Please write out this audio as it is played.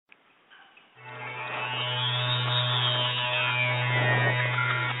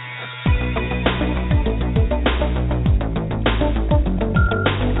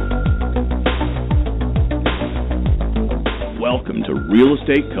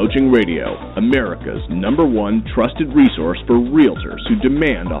Estate Coaching Radio, America's #1 trusted resource for realtors who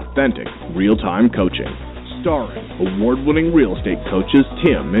demand authentic, real-time coaching. Starring award-winning real estate coaches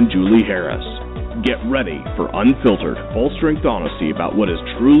Tim and Julie Harris. Get ready for unfiltered, full-strength honesty about what is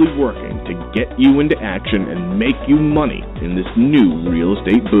truly working to get you into action and make you money in this new real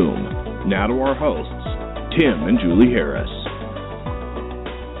estate boom. Now to our hosts, Tim and Julie Harris.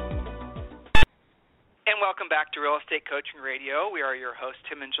 And welcome back to Real Estate Coaching Radio. We are your hosts,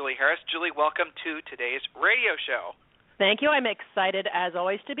 Tim and Julie Harris. Julie, welcome to today's radio show. Thank you. I'm excited, as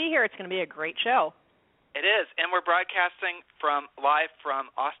always, to be here. It's going to be a great show. It is, and we're broadcasting live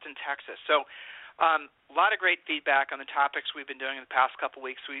from Austin, Texas. So a lot of great feedback on the topics we've been doing in the past couple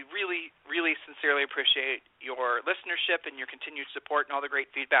weeks. We really, really sincerely appreciate your listenership and your continued support and all the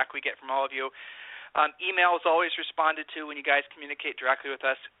great feedback we get from all of you. Email is always responded to when you guys communicate directly with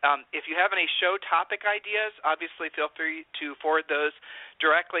us. If you have any show topic ideas, obviously feel free to forward those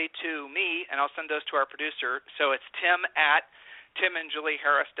directly to me, and I'll send those to our producer. So it's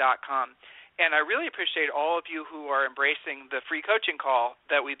tim@timandjulieharris.com. And I really appreciate all of you who are embracing the free coaching call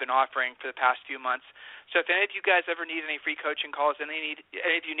that we've been offering for the past few months. So if any of you guys ever need any free coaching calls and any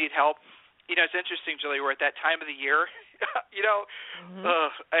of you need help, you know, it's interesting, Julie, we're at that time of the year. You know,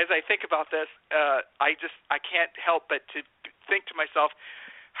 as I think about this, I can't help but to think to myself,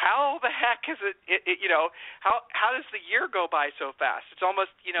 how the heck is it you know, how does the year go by so fast? It's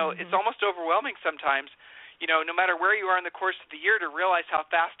almost, you know, it's almost overwhelming sometimes, you know, no matter where you are in the course of the year, to realize how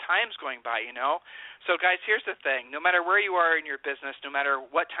fast time's going by, you know. So, guys, here's the thing. No matter where you are in your business, no matter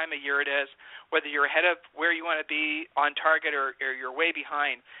what time of year it is, whether you're ahead of where you want to be on target or you're way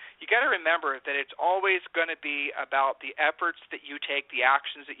behind, you got to remember that it's always going to be about the efforts that you take, the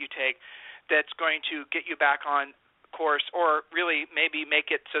actions that you take, that's going to get you back on course or really maybe make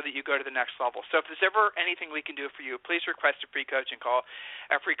it so that you go to the next level. So if there's ever anything we can do for you, please request a free coaching call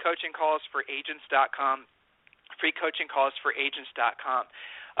at freecoachingcallsforagents.com. freecoachingcallsforagents.com.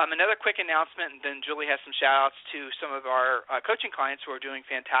 Another quick announcement, and then Julie has some shout-outs to some of our coaching clients who are doing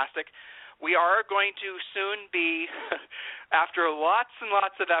fantastic. We are going to soon be, after lots and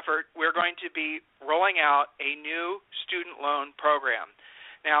lots of effort, we're going to be rolling out a new student loan program.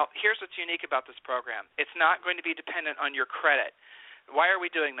 Now, here's what's unique about this program. It's not going to be dependent on your credit. Why are we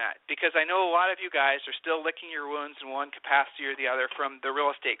doing that? Because I know a lot of you guys are still licking your wounds in one capacity or the other from the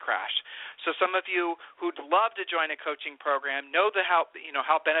real estate crash. So some of you who'd love to join a coaching program know how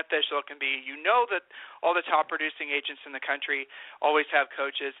beneficial it can be. You know that all the top producing agents in the country always have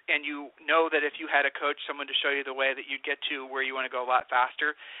coaches, and you know that if you had a coach, someone to show you the way, that you'd get to where you want to go a lot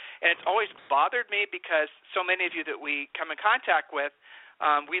faster. And it's always bothered me because so many of you that we come in contact with,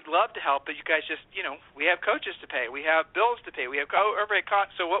 we'd love to help, but you guys just, you know, we have coaches to pay. We have bills to pay. We have overhead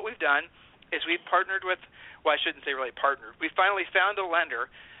costs. So what we've done is we've partnered with, well, I shouldn't say really partnered. We finally found a lender,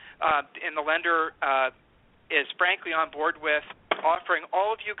 and the lender is frankly on board with offering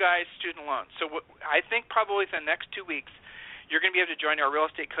all of you guys student loans. So I think probably within the next 2 weeks, you're going to be able to join our Real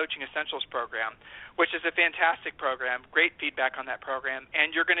Estate Coaching Essentials program, which is a fantastic program, great feedback on that program,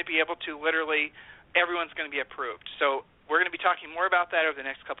 and you're going to be able to literally, everyone's going to be approved. So we're going to be talking more about that over the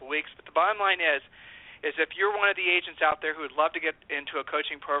next couple of weeks. But the bottom line is if you're one of the agents out there who would love to get into a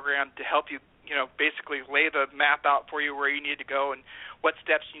coaching program to help you, you know, basically lay the map out for you where you need to go and what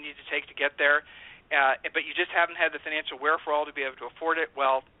steps you need to take to get there, but you just haven't had the financial wherewithal to be able to afford it,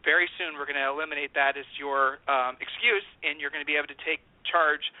 well, very soon we're going to eliminate that as your excuse, and you're going to be able to take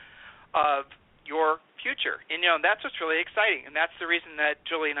charge of your future. And, you know, that's what's really exciting, and that's the reason that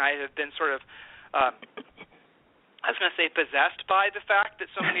Julie and I have been sort of I was going to say possessed by the fact that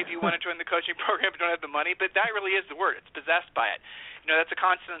so many of you want to join the coaching program but don't have the money, but that really is the word. It's possessed by it. You know, that's a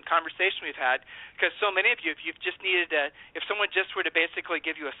constant conversation we've had because so many of you, if you've just needed if someone just were to basically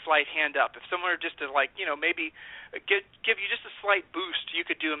give you a slight hand up, if someone were just to, like, you know, maybe give you just a slight boost, you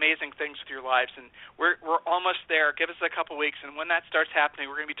could do amazing things with your lives. And we're almost there. Give us a couple weeks, and when that starts happening,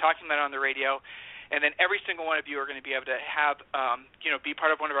 we're going to be talking about it on the radio. And then every single one of you are going to be able to have, be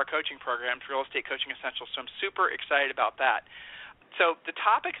part of one of our coaching programs, Real Estate Coaching Essentials. So I'm super excited about that. So the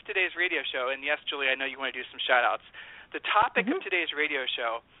topic of today's radio show, and yes, Julie, I know you want to do some shout-outs. The topic of today's radio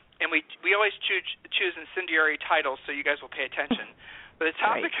show, and we always choose incendiary titles so you guys will pay attention. But the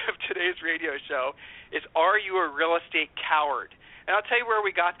topic of today's radio show is, are you a real estate coward? And I'll tell you where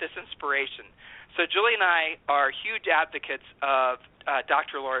we got this inspiration. So Julie and I are huge advocates of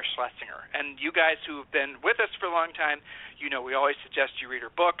Dr. Laura Schlesinger. And you guys who have been with us for a long time, you know we always suggest you read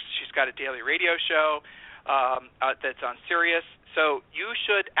her books. She's got a daily radio show. that's on Sirius. So you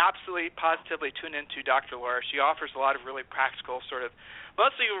should absolutely, positively tune into Dr. Laura. She offers a lot of really practical sort of,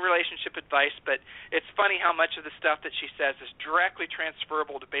 mostly relationship advice, but it's funny how much of the stuff that she says is directly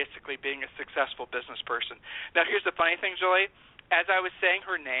transferable to basically being a successful business person. Now, here's the funny thing, Julie. As I was saying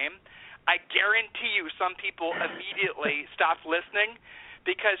her name, I guarantee you some people immediately stopped listening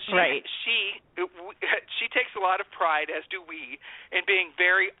because she takes a lot of pride, as do we, in being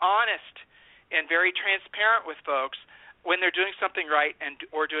very honest and very transparent with folks when they're doing something right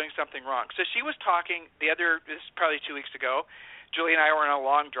or doing something wrong. So she was talking this is probably 2 weeks ago. Julie and I were on a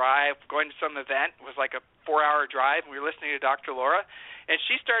long drive going to some event. It was like a 4-hour drive, and we were listening to Dr. Laura, and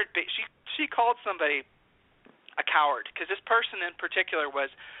she called somebody a coward because this person in particular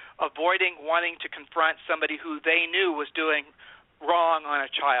was avoiding wanting to confront somebody who they knew was doing wrong on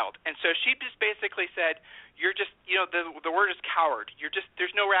a child. And so she just basically said, you're just, the word is coward.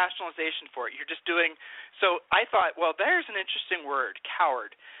 There's no rationalization for it. You're just doing. So I thought, well, there's an interesting word,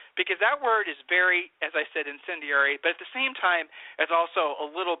 coward, because that word is very, as I said, incendiary, but at the same time, it's also a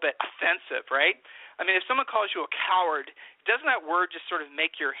little bit offensive, right? I mean, if someone calls you a coward, doesn't that word just sort of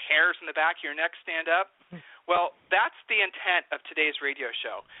make your hairs in the back of your neck stand up? Well, that's the intent of today's radio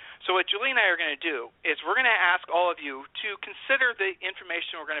show. So what Julie and I are going to do is we're going to ask all of you to consider the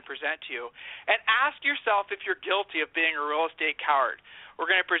information we're going to present to you and ask yourself if you're guilty of being a real estate coward. We're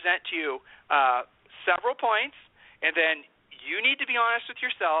going to present to you several points, and then you need to be honest with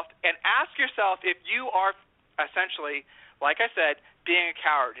yourself and ask yourself if you are essentially, like I said, being a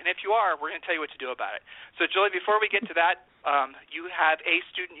coward. And if you are, we're going to tell you what to do about it. So, Julie, before we get to that, you have a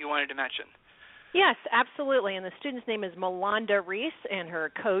student you wanted to mention. Yes, absolutely. And the student's name is Melanda Reese, and her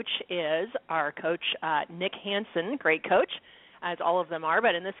coach is our coach, Nick Hansen, great coach, as all of them are.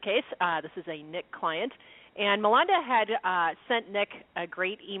 But in this case, this is a Nick client. And Melanda had sent Nick a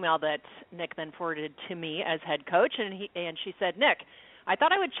great email that Nick then forwarded to me as head coach, and she said, Nick, I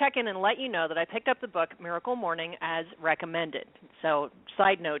thought I would check in and let you know that I picked up the book Miracle Morning as recommended. So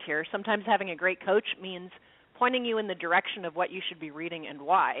side note here, sometimes having a great coach means pointing you in the direction of what you should be reading and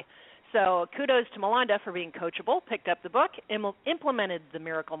why. So kudos to Melanda for being coachable, picked up the book, implemented the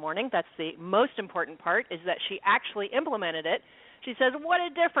Miracle Morning. That's the most important part, is that she actually implemented it. She says, what a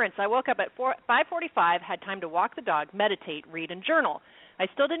difference. I woke up at 5:45, had time to walk the dog, meditate, read, and journal. I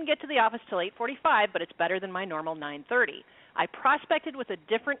still didn't get to the office till 8:45, but it's better than my normal 9:30. I prospected with a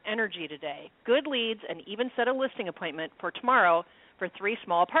different energy today, good leads, and even set a listing appointment for tomorrow for 3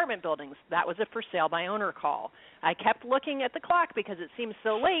 small apartment buildings. That was a for sale by owner call. I kept looking at the clock because it seems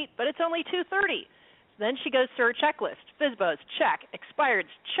so late, but it's only 2:30. Then she goes to her checklist. FSBOs, check. Expireds,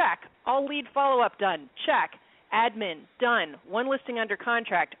 check. All lead follow-up done, check. Admin, done. 1 listing under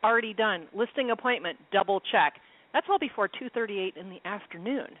contract, already done. Listing appointment, double check. That's all before 2:38 in the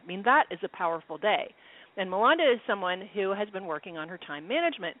afternoon. I mean, that is a powerful day. And Melanda is someone who has been working on her time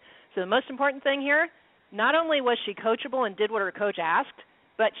management. So the most important thing here, not only was she coachable and did what her coach asked,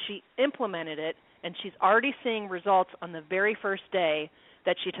 but she implemented it, and she's already seeing results on the very first day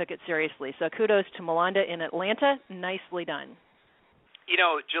that she took it seriously. So kudos to Melanda in Atlanta. Nicely done. You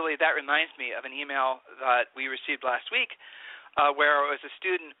know, Julie, that reminds me of an email that we received last week where it was a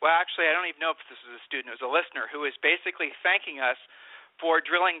student. Well, actually, I don't even know if this was a student. It was a listener who was basically thanking us for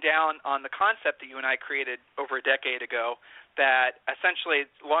drilling down on the concept that you and I created over a decade ago, that essentially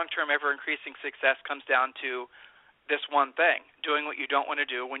long-term ever-increasing success comes down to this one thing, doing what you don't want to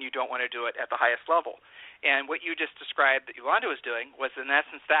do when you don't want to do it at the highest level. And what you just described that Yolanda was doing was in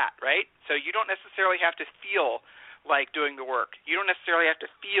essence that, right? So you don't necessarily have to feel like doing the work. You don't necessarily have to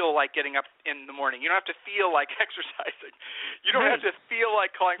feel like getting up in the morning. You don't have to feel like exercising. You don't have to feel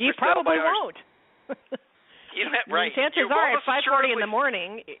like calling for sale by owners. You probably won't. Right. Chances are at 5:40 in the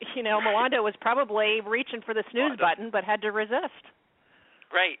morning, Melanda was probably reaching for the snooze button but had to resist.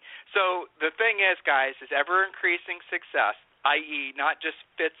 Right. So the thing is, guys, is ever-increasing success, i.e. not just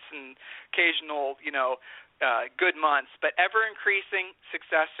fits and occasional, good months, but ever-increasing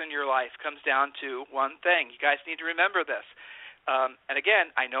success in your life comes down to one thing. You guys need to remember this. And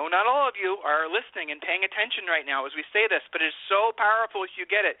again, I know not all of you are listening and paying attention right now as we say this, but it's so powerful if you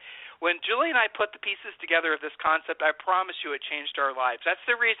get it. When Julie and I put the pieces together of this concept, I promise you it changed our lives. That's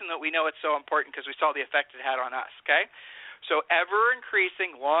the reason that we know it's so important, because we saw the effect it had on us, okay? So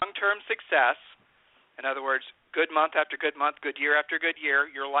ever-increasing long-term success, in other words, good month after good month, good year after good year,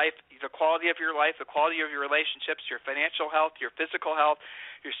 your life, the quality of your life, the quality of your relationships, your financial health, your physical health,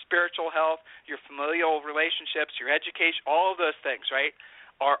 your spiritual health, your familial relationships, your education, all of those things, right,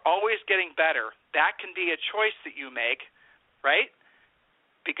 are always getting better. That can be a choice that you make, right?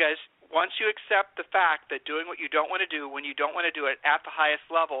 Because once you accept the fact that doing what you don't want to do when you don't want to do it at the highest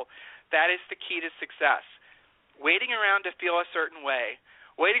level, that is the key to success. Waiting around to feel a certain way,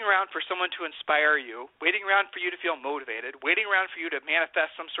 waiting around for someone to inspire you, waiting around for you to feel motivated, waiting around for you to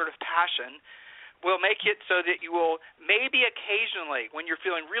manifest some sort of passion will make it so that you will maybe occasionally, when you're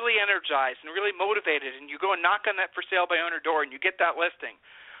feeling really energized and really motivated and you go and knock on that for sale by owner door and you get that listing,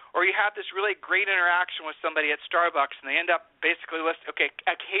 or you have this really great interaction with somebody at Starbucks and they end up basically listing, okay,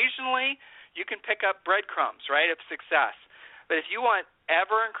 occasionally you can pick up breadcrumbs, right, of success. But if you want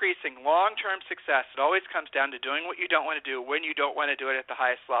ever-increasing long-term success, it always comes down to doing what you don't want to do when you don't want to do it at the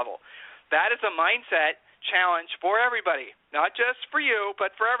highest level. That is a mindset challenge for everybody, not just for you,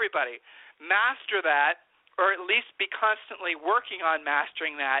 but for everybody. Master that, or at least be constantly working on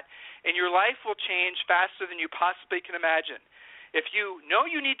mastering that, and your life will change faster than you possibly can imagine. If you know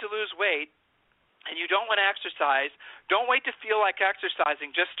you need to lose weight and you don't want to exercise, don't wait to feel like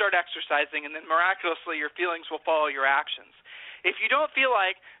exercising. Just start exercising, and then miraculously your feelings will follow your actions. If you don't feel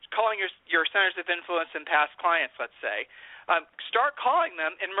like calling your centers of influence and past clients, let's say, start calling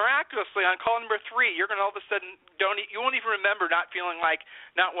them, and miraculously on call number 3, you're going to all of a sudden you won't even remember not feeling like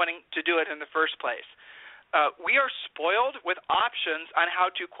not wanting to do it in the first place. We are spoiled with options on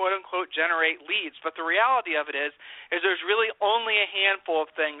how to quote-unquote generate leads, but the reality of it is there's really only a handful of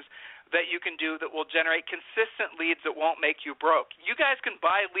things that you can do that will generate consistent leads that won't make you broke. You guys can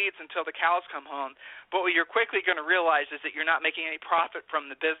buy leads until the cows come home, but what you're quickly going to realize is that you're not making any profit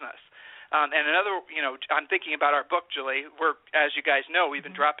from the business. And another, I'm thinking about our book, Julie. As you guys know, we've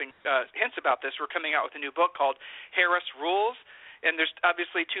been dropping hints about this. We're coming out with a new book called Harris Rules, and there's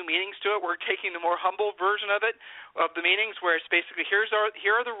obviously 2 meanings to it. We're taking the more humble version of it, of the meanings, where it's basically here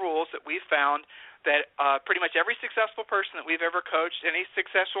are the rules that we've found that pretty much every successful person that we've ever coached, any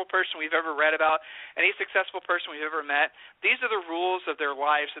successful person we've ever read about, any successful person we've ever met, these are the rules of their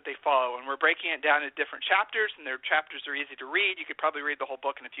lives that they follow. And we're breaking it down into different chapters, and their chapters are easy to read. You could probably read the whole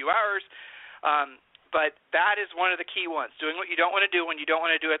book in a few hours. But that is one of the key ones, doing what you don't want to do when you don't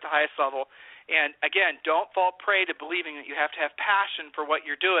want to do it at the highest level. And, again, don't fall prey to believing that you have to have passion for what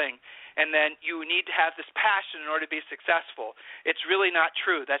you're doing, and then you need to have this passion in order to be successful. It's really not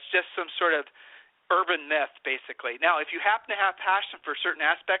true. That's just some sort of urban myth, basically. Now, if you happen to have passion for certain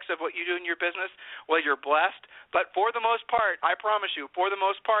aspects of what you do in your business, well, you're blessed. But for the most part, I promise you, for the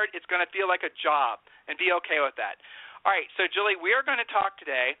most part, it's going to feel like a job, and be okay with that. All right, so, Julie, we are going to talk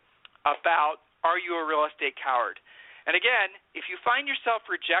today about, are you a real estate coward? And again, if you find yourself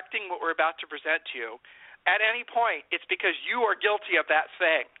rejecting what we're about to present to you, at any point, it's because you are guilty of that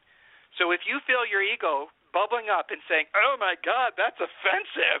thing. So if you feel your ego bubbling up and saying, oh, my God, that's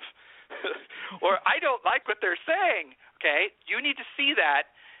offensive, or I don't like what they're saying, okay, you need to see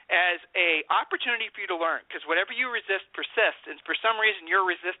that as an opportunity for you to learn, because whatever you resist persists, and for some reason you're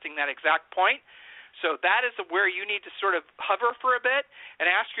resisting that exact point. So that is where you need to sort of hover for a bit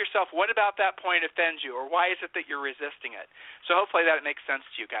and ask yourself, what about that point offends you, or why is it that you're resisting it? So hopefully that makes sense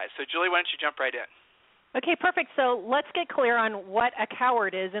to you guys. So, Julie, why don't you jump right in? Okay, perfect. So let's get clear on what a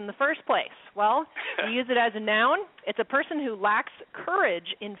coward is in the first place. Well, you use it as a noun. It's a person who lacks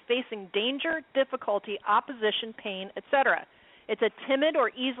courage in facing danger, difficulty, opposition, pain, etc. It's a timid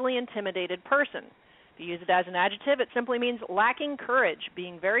or easily intimidated person. If you use it as an adjective, it simply means lacking courage,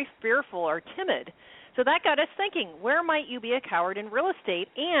 being very fearful or timid. So that got us thinking, where might you be a coward in real estate?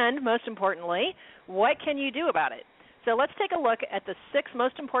 And most importantly, what can you do about it? So let's take a look at the 6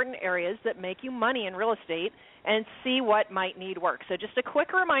 most important areas that make you money in real estate and see what might need work. So just a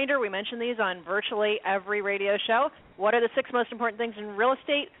quick reminder, we mention these on virtually every radio show. What are the 6 most important things in real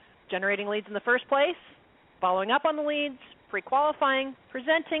estate? Generating leads in the first place, following up on the leads, pre-qualifying,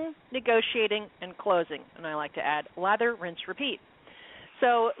 presenting, negotiating, and closing. And I like to add lather, rinse, repeat.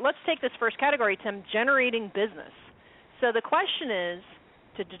 So let's take this first category, Tim, generating business. So the question is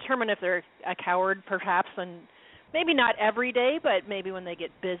to determine if they're a coward perhaps on maybe not every day, but maybe when they get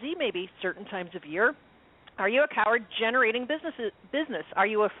busy, maybe certain times of year. Are you a coward generating business? Are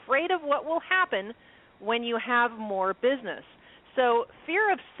you afraid of what will happen when you have more business? So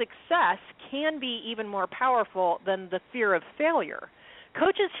fear of success can be even more powerful than the fear of failure.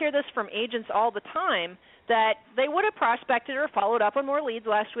 Coaches hear this from agents all the time, that they would have prospected or followed up on more leads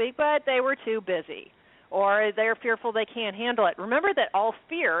last week, but they were too busy, or they're fearful they can't handle it. Remember that all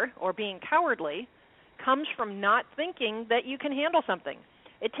fear, or being cowardly, comes from not thinking that you can handle something.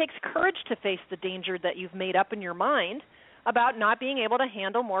 It takes courage to face the danger that you've made up in your mind about not being able to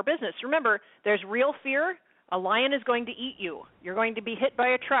handle more business. Remember, there's real fear. A lion is going to eat you. You're going to be hit by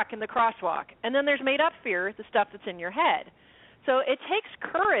a truck in the crosswalk. And then there's made-up fear, the stuff that's in your head. So it takes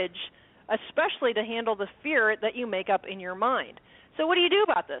courage, especially to handle the fear that you make up in your mind. So what do you do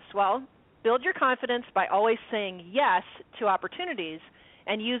about this? Well, build your confidence by always saying yes to opportunities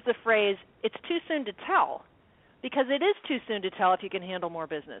and use the phrase, it's too soon to tell, because it is too soon to tell if you can handle more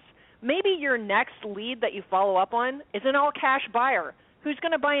business. Maybe your next lead that you follow up on is an all-cash buyer who's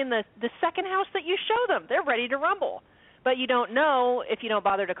going to buy in the second house that you show them. They're ready to rumble. But you don't know if you don't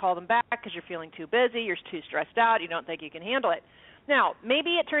bother to call them back because you're feeling too busy, you're too stressed out, you don't think you can handle it. Now,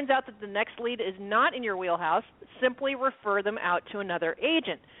 maybe it turns out that the next lead is not in your wheelhouse. Simply refer them out to another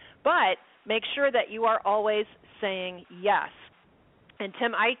agent. But make sure that you are always saying yes. And,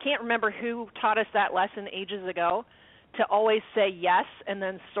 Tim, I can't remember who taught us that lesson ages ago, to always say yes and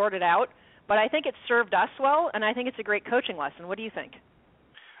then sort it out. But I think it served us well, and I think it's a great coaching lesson. What do you think?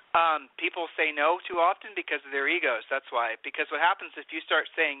 People say no too often because of their egos. That's why. Because what happens if you start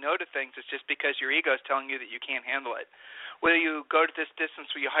saying no to things, it's just because your ego is telling you that you can't handle it. Will you go to this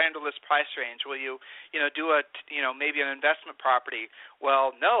distance? Will you handle this price range? Will you, do maybe an investment property?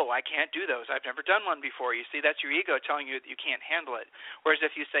 Well, no, I can't do those. I've never done one before. You see, that's your ego telling you that you can't handle it. Whereas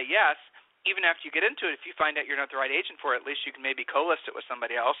if you say yes, even after you get into it, if you find out you're not the right agent for it, at least you can maybe co-list it with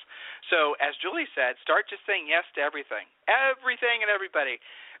somebody else. So as Julie said, start just saying yes to everything and everybody.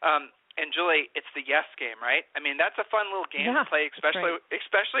 And Julie, it's the yes game, right? I mean, that's a fun little game to play,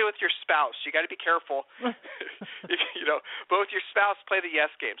 especially with your spouse. You got to be careful. But with your spouse, play the yes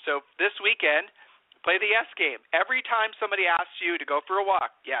game. So this weekend, play the yes game. Every time somebody asks you to go for a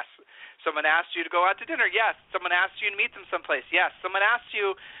walk, yes. Someone asks you to go out to dinner, yes. Someone asks you to meet them someplace, yes. Someone asks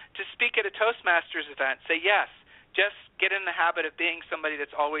you to speak at a Toastmasters event, say yes. Just get in the habit of being somebody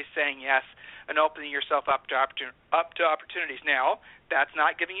that's always saying yes and opening yourself up to opportunities. Now, that's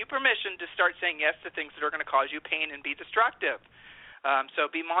not giving you permission to start saying yes to things that are going to cause you pain and be destructive.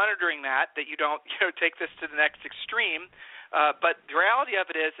 So be monitoring that you don't take this to the next extreme. But the reality of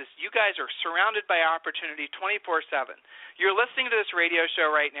it is you guys are surrounded by opportunity 24/7. You're listening to this radio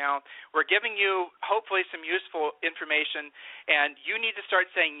show right now. We're giving you hopefully some useful information, and you need to start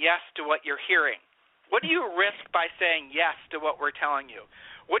saying yes to what you're hearing. What do you risk by saying yes to what we're telling you?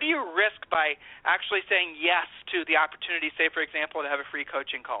 What do you risk by actually saying yes to the opportunity, say, for example, to have a free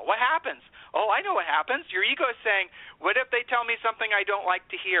coaching call? What happens? Oh, I know what happens. Your ego is saying, what if they tell me something I don't like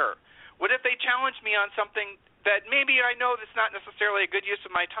to hear? What if they challenge me on something that maybe I know that's not necessarily a good use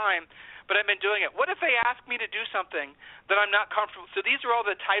of my time, but I've been doing it? What if they ask me to do something that I'm not comfortable? So these are all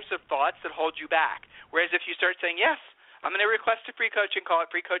the types of thoughts that hold you back. Whereas if you start saying, yes, I'm going to request a free coaching call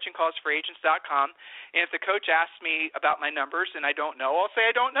at freecoachingcallsforagents.com, and if the coach asks me about my numbers and I don't know, I'll say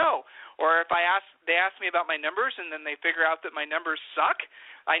I don't know. Or if they ask me about my numbers and then they figure out that my numbers suck,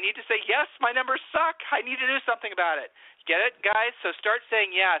 I need to say, yes, my numbers suck. I need to do something about it. Get it, guys? So start saying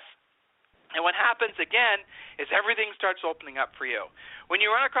yes. And what happens, again, is everything starts opening up for you. When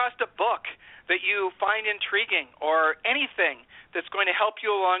you run across a book that you find intriguing or anything that's going to help you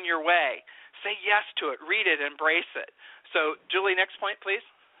along your way, say yes to it, read it, embrace it. So, Julie, next point, please.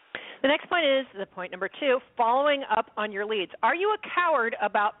 The next point is point number 2, following up on your leads. Are you a coward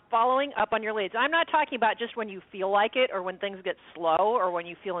about following up on your leads? I'm not talking about just when you feel like it or when things get slow or when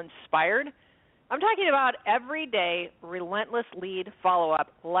you feel inspired. I'm talking about everyday, relentless lead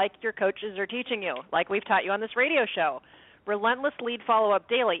follow-up like your coaches are teaching you, like we've taught you on this radio show. Relentless lead follow-up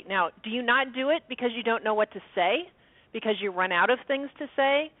daily. Now, do you not do it because you don't know what to say, because you run out of things to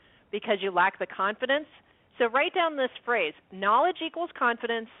say, because you lack the confidence? So write down this phrase: knowledge equals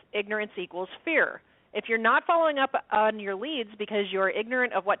confidence, ignorance equals fear. If you're not following up on your leads because you're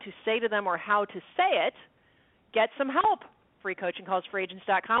ignorant of what to say to them or how to say it, get some help.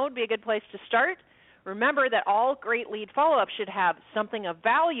 freecoachingcallsforagents.com would be a good place to start. Remember that all great lead follow-ups should have something of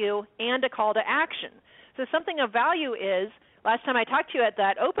value and a call to action. So something of value is, last time I talked to you at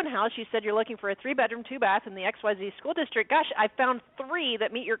that open house, you said you're looking for a 3-bedroom, 2-bath in the XYZ school district. Gosh, I found 3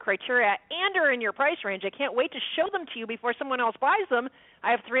 that meet your criteria and are in your price range. I can't wait to show them to you before someone else buys them.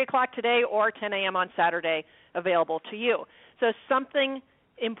 I have 3 o'clock today or 10 a.m. on Saturday available to you. So something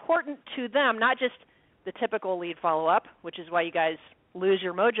important to them, not just the typical lead follow-up, which is why you guys lose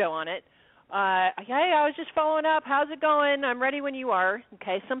your mojo on it. Hey, I was just following up. How's it going? I'm ready when you are.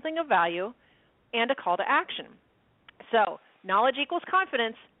 Okay, something of value and a call to action. So knowledge equals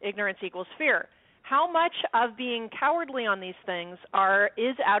confidence, ignorance equals fear. How much of being cowardly on these things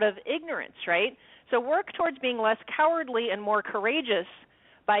is out of ignorance, right? So work towards being less cowardly and more courageous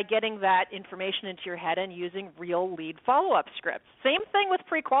by getting that information into your head and using real lead follow-up scripts. Same thing with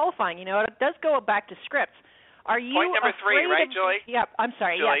pre-qualifying. It does go back to scripts. Are you point number 3, right, Julie? Yep, I'm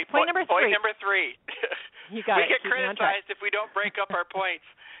sorry. Julie, Point number 3. Point number 3. You got we it. get criticized if we don't break up our points.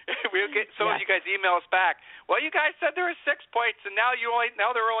 We'll get some of you guys email us back. Well, you guys said there were 6 points, and now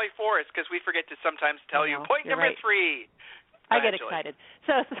there are only 4. It's because we forget to sometimes tell you. Point number 3. I get excited.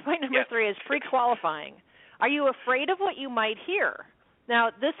 So point number 3 is pre-qualifying. Are you afraid of what you might hear? Now,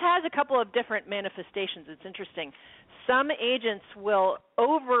 this has a couple of different manifestations. It's interesting. Some agents will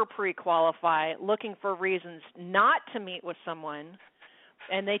over-pre-qualify, looking for reasons not to meet with someone,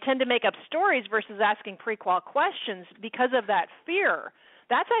 and they tend to make up stories versus asking pre-qual questions because of that fear.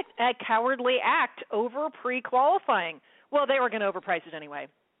 That's a cowardly act, over-pre-qualifying. Well, they were going to overprice it anyway.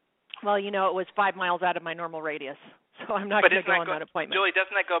 Well, it was 5 miles out of my normal radius, so I'm not going to go on that appointment. Julie,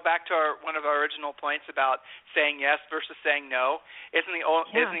 doesn't that go back to one of our original points about saying yes versus saying no? Isn't the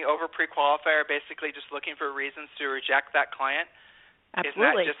over-pre-qualifier basically just looking for reasons to reject that client?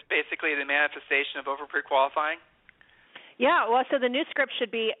 Absolutely. Isn't that just basically the manifestation of over-pre-qualifying? Yeah, well, so the new script should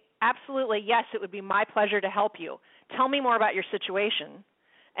be absolutely, yes, it would be my pleasure to help you. Tell me more about your situation.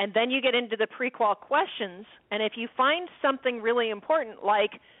 And then you get into the pre-qual questions, and if you find something really important,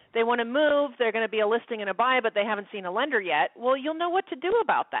 like they want to move, they're going to be a listing and a buy, but they haven't seen a lender yet, well, you'll know what to do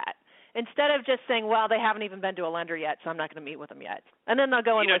about that. Instead of just saying, well, they haven't even been to a lender yet, so I'm not going to meet with them yet. And then they'll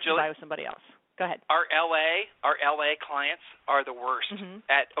go and list and buy with somebody else. Go ahead. Our LA clients are the worst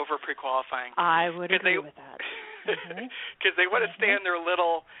at over-pre-qualifying. I would agree with that. Because they want to stay in their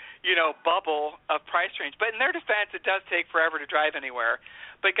little, bubble of price range. But in their defense, it does take forever to drive anywhere.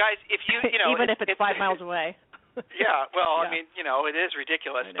 But guys, if you, even if it's 5 miles away. Yeah, well, I mean, it is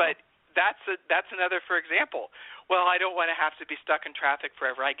ridiculous. But that's another, for example. Well, I don't want to have to be stuck in traffic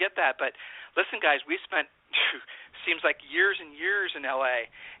forever. I get that. But listen, guys, we spent seems like years and years in L.A.,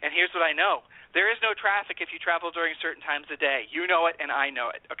 and here's what I know. There is no traffic if you travel during certain times of day. You know it, and I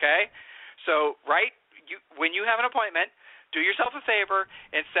know it, okay? So, when you have an appointment, do yourself a favor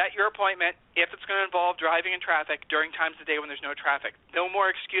and set your appointment if it's going to involve driving in traffic during times of day when there's no traffic. No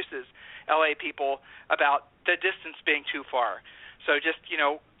more excuses, LA people, about the distance being too far. So just,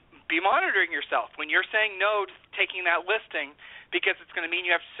 be monitoring yourself. When you're saying no to taking that listing because it's going to mean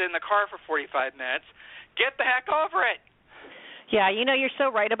you have to sit in the car for 45 minutes, get the heck over it. Yeah, you're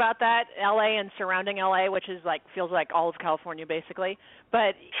so right about that. LA and surrounding LA, which is feels like all of California basically.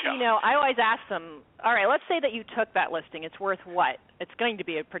 But, I always ask them, all right, let's say that you took that listing. It's worth what? It's going to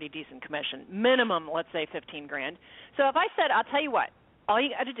be a pretty decent commission. Minimum, let's say $15,000. So if I said, I'll tell you what, all you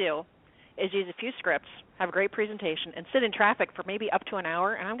got to do is use a few scripts, have a great presentation, and sit in traffic for maybe up to an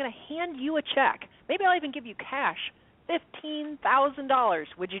hour, and I'm going to hand you a check. Maybe I'll even give you cash, $15,000.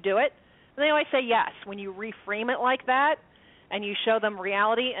 Would you do it? And they always say yes. When you reframe it like that, and you show them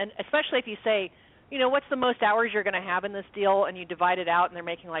reality, and especially if you say, what's the most hours you're going to have in this deal, and you divide it out and they're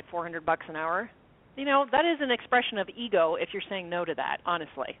making like $400 an hour, that is an expression of ego if you're saying no to that,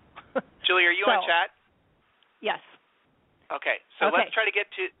 honestly. Julie, are you on chat? Yes. Okay, so let's try to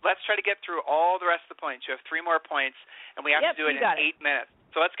get through all the rest of the points. You have 3 more points, and we have to do it in 8 minutes.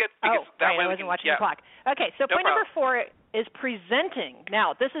 So let's get I wasn't watching the clock. Okay, so point number 4 is presenting.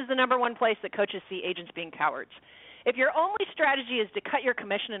 Now, this is the number one place that coaches see agents being cowards. If your only strategy is to cut your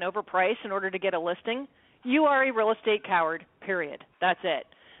commission and overprice in order to get a listing, you are a real estate coward, period. That's it.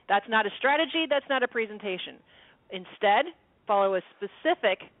 That's not a strategy. That's not a presentation. Instead, follow a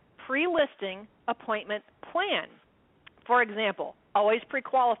specific pre-listing appointment plan. For example, always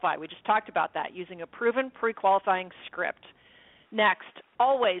pre-qualify. We just talked about that, using a proven pre-qualifying script. Next,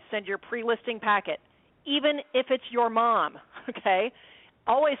 always send your pre-listing packet, even if it's your mom, okay?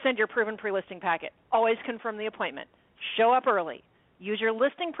 Always send your proven pre-listing packet. Always confirm the appointment. Show up early. Use your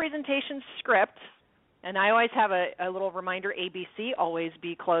listing presentation script, and I always have a little reminder, ABC, always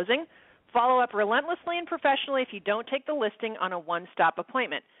be closing. Follow up relentlessly and professionally if you don't take the listing on a one-stop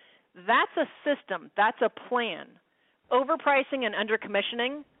appointment. That's a system. That's a plan. Overpricing and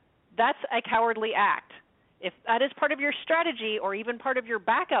undercommissioning, that's a cowardly act. If that is part of your strategy or even part of your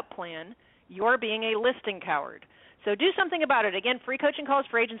backup plan, you're being a listing coward. So do something about it. Again,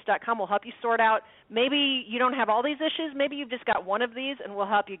 freecoachingcallsforagents.com will help you sort out. Maybe you don't have all these issues. Maybe you've just got one of these, and we'll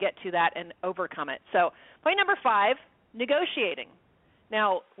help you get to that and overcome it. So point number 5, negotiating.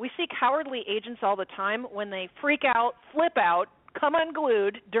 Now, we see cowardly agents all the time when they freak out, flip out, come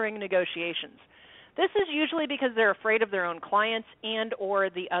unglued during negotiations. This is usually because they're afraid of their own clients and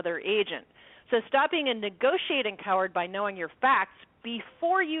or the other agent. So stop being a negotiating coward by knowing your facts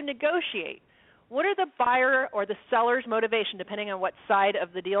before you negotiate. What are the buyer or the seller's motivation, depending on what side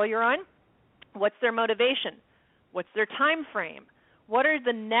of the deal you're on? What's their motivation? What's their time frame? What are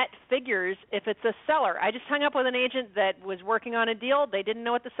the net figures if it's a seller? I just hung up with an agent that was working on a deal. They didn't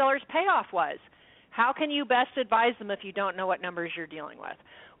know what the seller's payoff was. How can you best advise them if you don't know what numbers you're dealing with?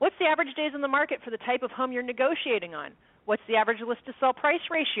 What's the average days on the market for the type of home you're negotiating on? What's the average list-to-sell price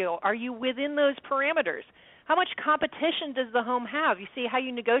ratio? Are you within those parameters? How much competition does the home have? You see, how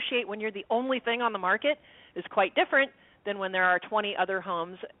you negotiate when you're the only thing on the market is quite different than when there are 20 other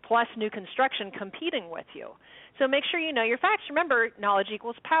homes plus new construction competing with you. So make sure you know your facts. Remember, knowledge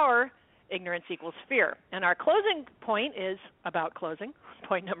equals power, ignorance equals fear. And our closing point is about closing,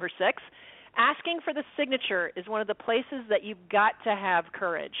 point number 6. Asking for the signature is one of the places that you've got to have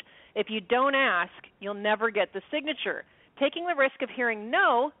courage. If you don't ask, you'll never get the signature. Taking the risk of hearing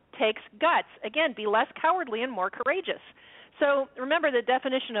no takes guts. Again, be less cowardly and more courageous. So remember, the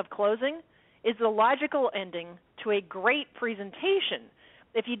definition of closing is the logical ending to a great presentation.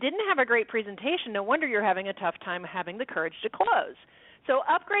 If you didn't have a great presentation, no wonder you're having a tough time having the courage to close. So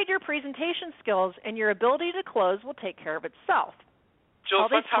upgrade your presentation skills, and your ability to close will take care of itself. Jules,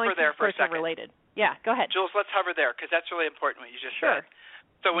 let's hover there for a second. Related. Yeah, go ahead. Jules, let's hover there because that's really important what you just said.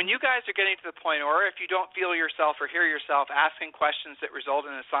 So when you guys are getting to the point, or if you don't feel yourself or hear yourself asking questions that result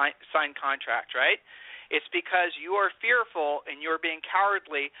in a signed contract, right? It's because you are fearful and you're being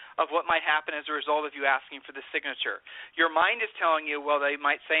cowardly of what might happen as a result of you asking for the signature. Your mind is telling you, well, they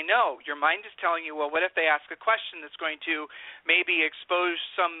might say no. Your mind is telling you, well, what if they ask a question that's going to maybe expose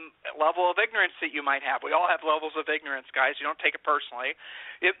some level of ignorance that you might have? We all have levels of ignorance, guys. You don't take it personally.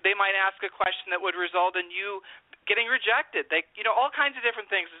 If they might ask a question that would result in you getting rejected. All kinds of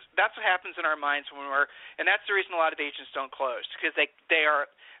different things. That's what happens in our minds and that's the reason a lot of agents don't close, because their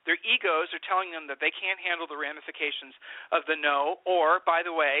egos are telling them that they can't handle the ramifications of the no, or, by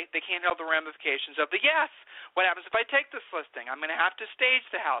the way, they can't handle the ramifications of the yes. What happens if I take this listing? I'm going to have to stage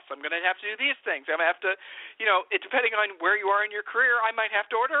the house. I'm going to have to do these things. I'm going to have to, depending on where you are in your career, I might have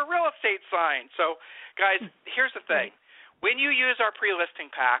to order a real estate sign. So, guys, here's the thing. When you use our pre-listing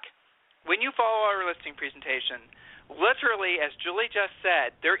pack, when you follow our listing presentation, literally, as Julie just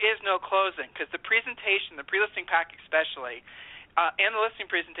said, there is no closing, because the presentation, the pre-listing pack especially, and the listing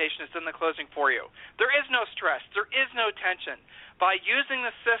presentation has done the closing for you. There is no stress. There is no tension. By using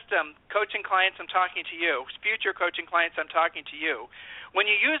the system, coaching clients, I'm talking to you. Future coaching clients, I'm talking to you. When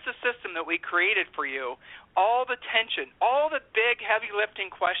you use the system that we created for you, all the tension, all the big, heavy lifting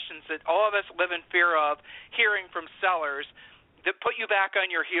questions that all of us live in fear of hearing from sellers, that put you back on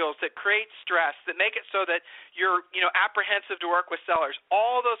your heels, that create stress, that make it so that you're, apprehensive to work with sellers.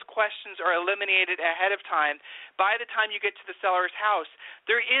 All those questions are eliminated ahead of time. By the time you get to the seller's house,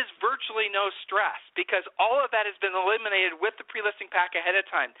 there is virtually no stress, because all of that has been eliminated with the pre-listing pack ahead of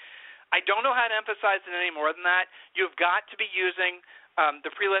time. I don't know how to emphasize it any more than that. You've got to be using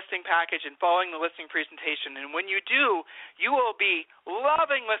the pre-listing package and following the listing presentation. And when you do, you will be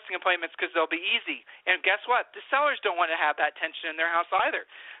loving listing appointments because they'll be easy. And guess what? The sellers don't want to have that tension in their house either.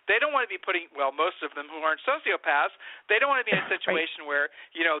 They don't want to be most of them who aren't sociopaths, they don't want to be in a situation where,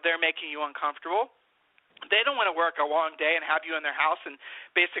 they're making you uncomfortable. They don't want to work a long day and have you in their house and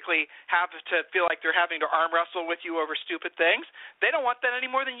basically have to feel like they're having to arm wrestle with you over stupid things. They don't want that any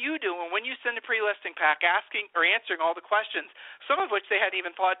more than you do. And when you send a pre-listing pack asking or answering all the questions, some of which they hadn't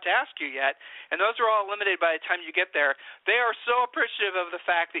even thought to ask you yet, and those are all eliminated by the time you get there, they are so appreciative of the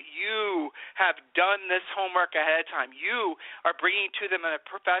fact that you have done this homework ahead of time. You are bringing to them a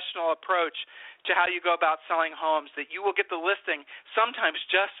professional approach to how you go about selling homes, that you will get the listing sometimes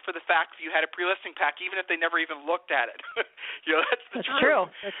just for the fact that you had a pre-listing pack, even if they never even looked at it. That's the truth. True.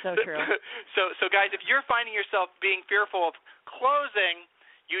 That's so true. So guys, if you're finding yourself being fearful of closing,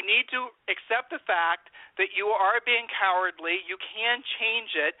 you need to accept the fact that you are being cowardly. You can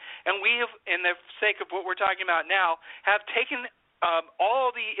change it, and we have, in the sake of what we're talking about now, have taken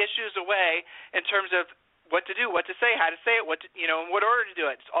all the issues away in terms of what to do, what to say, how to say it, in what order to do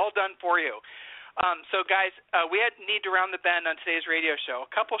it. It's all done for you. So, guys, we need to round the bend on today's radio show.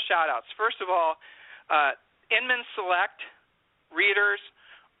 A couple shout-outs. First of all, Inman Select readers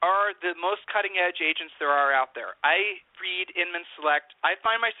are the most cutting-edge agents there are out there. I read Inman Select. I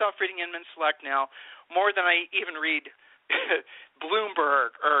find myself reading Inman Select now more than I even read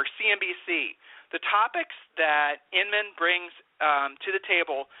Bloomberg or CNBC. The topics that Inman brings to the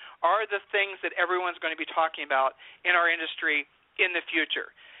table are the things that everyone's going to be talking about in our industry in the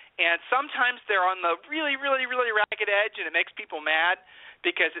future. And sometimes they're on the really, really, really ragged edge, and it makes people mad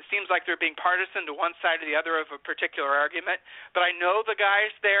because it seems like they're being partisan to one side or the other of a particular argument. But I know the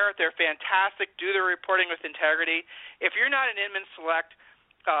guys there. They're fantastic, do their reporting with integrity. If you're not an Inman Select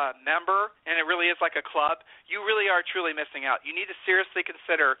member, and it really is like a club, you really are truly missing out. You need to seriously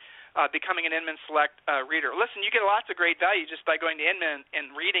consider becoming an Inman Select reader. Listen, you get lots of great value just by going to Inman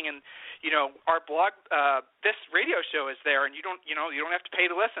and reading, and our blog. This radio show is there, and you don't have to pay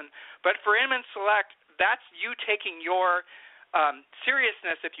to listen. But for Inman Select, that's you taking your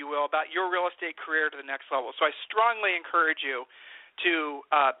seriousness, if you will, about your real estate career to the next level. So I strongly encourage you to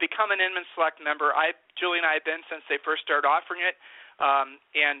become an Inman Select member. Julie and I have been since they first started offering it.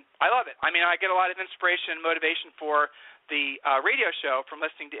 And I love it. I mean, I get a lot of inspiration and motivation for the radio show from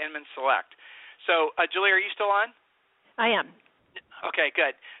listening to Inman Select. So, Julie, are you still on? I am. Okay,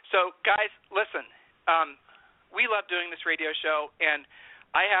 good. So, guys, listen, we love doing this radio show, and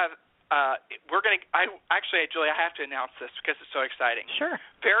I have Julie, I have to announce this because it's so exciting. Sure.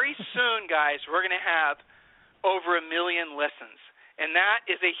 Very soon, guys, we're going to have over 1 million listens, and that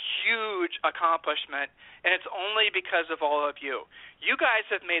is a huge accomplishment, and it's only because of all of you. You guys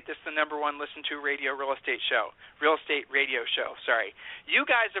have made this the number one listened to real estate radio show. You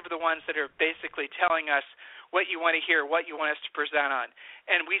guys are the ones that are basically telling us what you want to hear, what you want us to present on,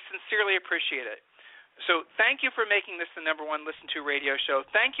 and we sincerely appreciate it. So thank you for making this the number one listened to radio show.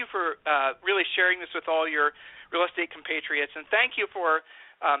 Thank you for really sharing this with all your real estate compatriots, and thank you for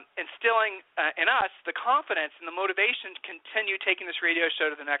instilling in us the confidence and the motivation to continue taking this radio show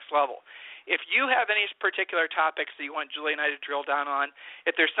to the next level. If you have any particular topics that you want Julie and I to drill down on,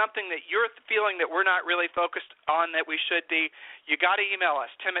 if there's something that you're feeling that we're not really focused on that we should be, you got to email us,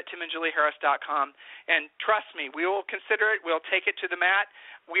 tim@timandjulieharris.com. And trust me, we will consider it. We'll take it to the mat.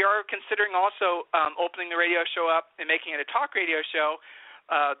 We are considering also opening the radio show up and making it a talk radio show,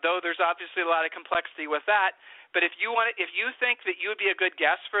 though there's obviously a lot of complexity with that. But if you think that you would be a good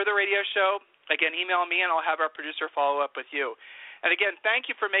guest for the radio show, again, email me and I'll have our producer follow up with you. And again, thank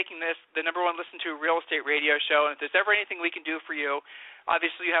you for making this the number one listened to real estate radio show. And if there's ever anything we can do for you,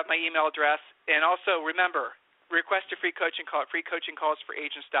 obviously you have my email address. And also remember, request a free coaching call at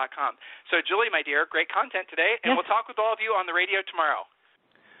freecoachingcallsforagents.com. So Julie, my dear, great content today, and We'll talk with all of you on the radio tomorrow.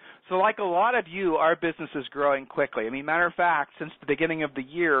 So like a lot of you, our business is growing quickly. I mean, matter of fact, since the beginning of the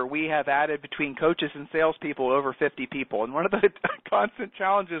year, we have added between coaches and salespeople over 50 people. And one of the constant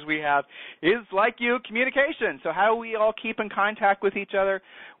challenges we have is, like you, communication. So how do we all keep in contact with each other?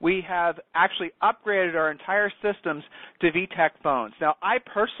 We have actually upgraded our entire systems to VTech phones. Now, I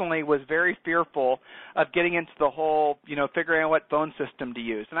personally was very fearful of getting into the whole, figuring out what phone system to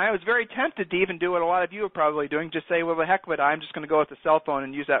use. And I was very tempted to even do what a lot of you are probably doing, just say, well, the heck with it, I'm just going to go with the cell phone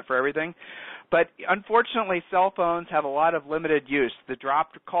and use that for everything. But unfortunately, cell phones have a lot of limited use. The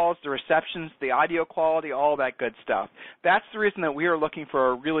dropped calls, the receptions, the audio quality, all that good stuff. That's the reason that we are looking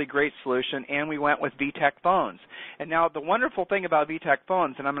for a really great solution, and we went with VTech phones. And now the wonderful thing about VTech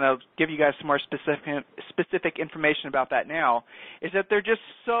phones, and I'm going to give you guys some more specific information about that now, is that they're just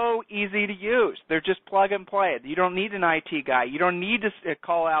so easy to use. They're just plug and play. You don't need an IT guy. You don't need to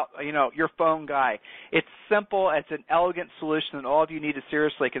call out, your phone guy. It's simple. It's an elegant solution that all of you need to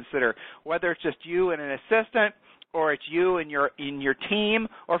seriously consider, whether it's just you and an assistant, or it's you and your team,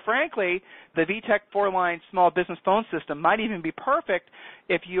 or frankly, the VTech 4-line small business phone system might even be perfect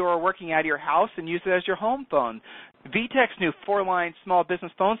if you are working out of your house and use it as your home phone. VTech's new 4-line small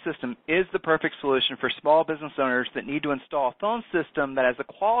business phone system is the perfect solution for small business owners that need to install a phone system that has the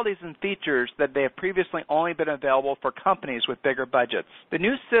qualities and features that they have previously only been available for companies with bigger budgets. The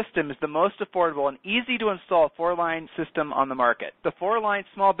new system is the most affordable and easy to install 4-line system on the market. The 4-line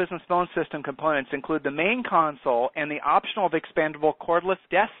small business phone system components include the main console and the optional expandable cordless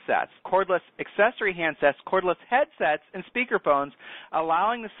desk sets, cordless accessory handsets, cordless headsets, and speakerphones,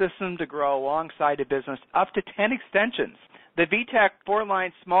 allowing the system to grow alongside a business up to 10 extensions. The VTech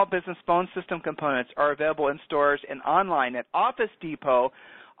 4-line small business phone system components are available in stores and online at Office Depot,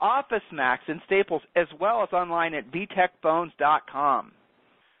 OfficeMax, and Staples, as well as online at vtechphones.com.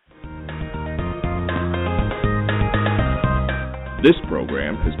 This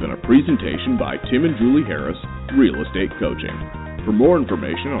program has been a presentation by Tim and Julie Harris, Real Estate Coaching. For more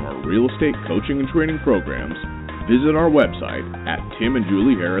information on our real estate coaching and training programs, visit our website at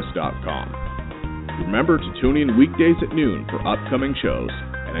timandjulieharris.com. Remember to tune in weekdays at noon for upcoming shows.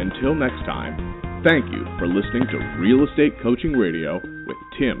 And until next time, thank you for listening to Real Estate Coaching Radio with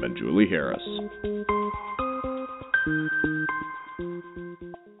Tim and Julie Harris.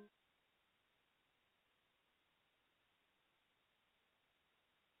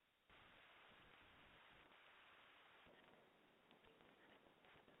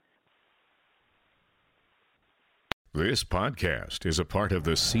 This podcast is a part of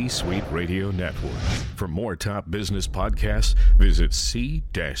the C-Suite Radio Network. For more top business podcasts, visit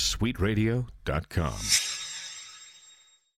c-suiteradio.com.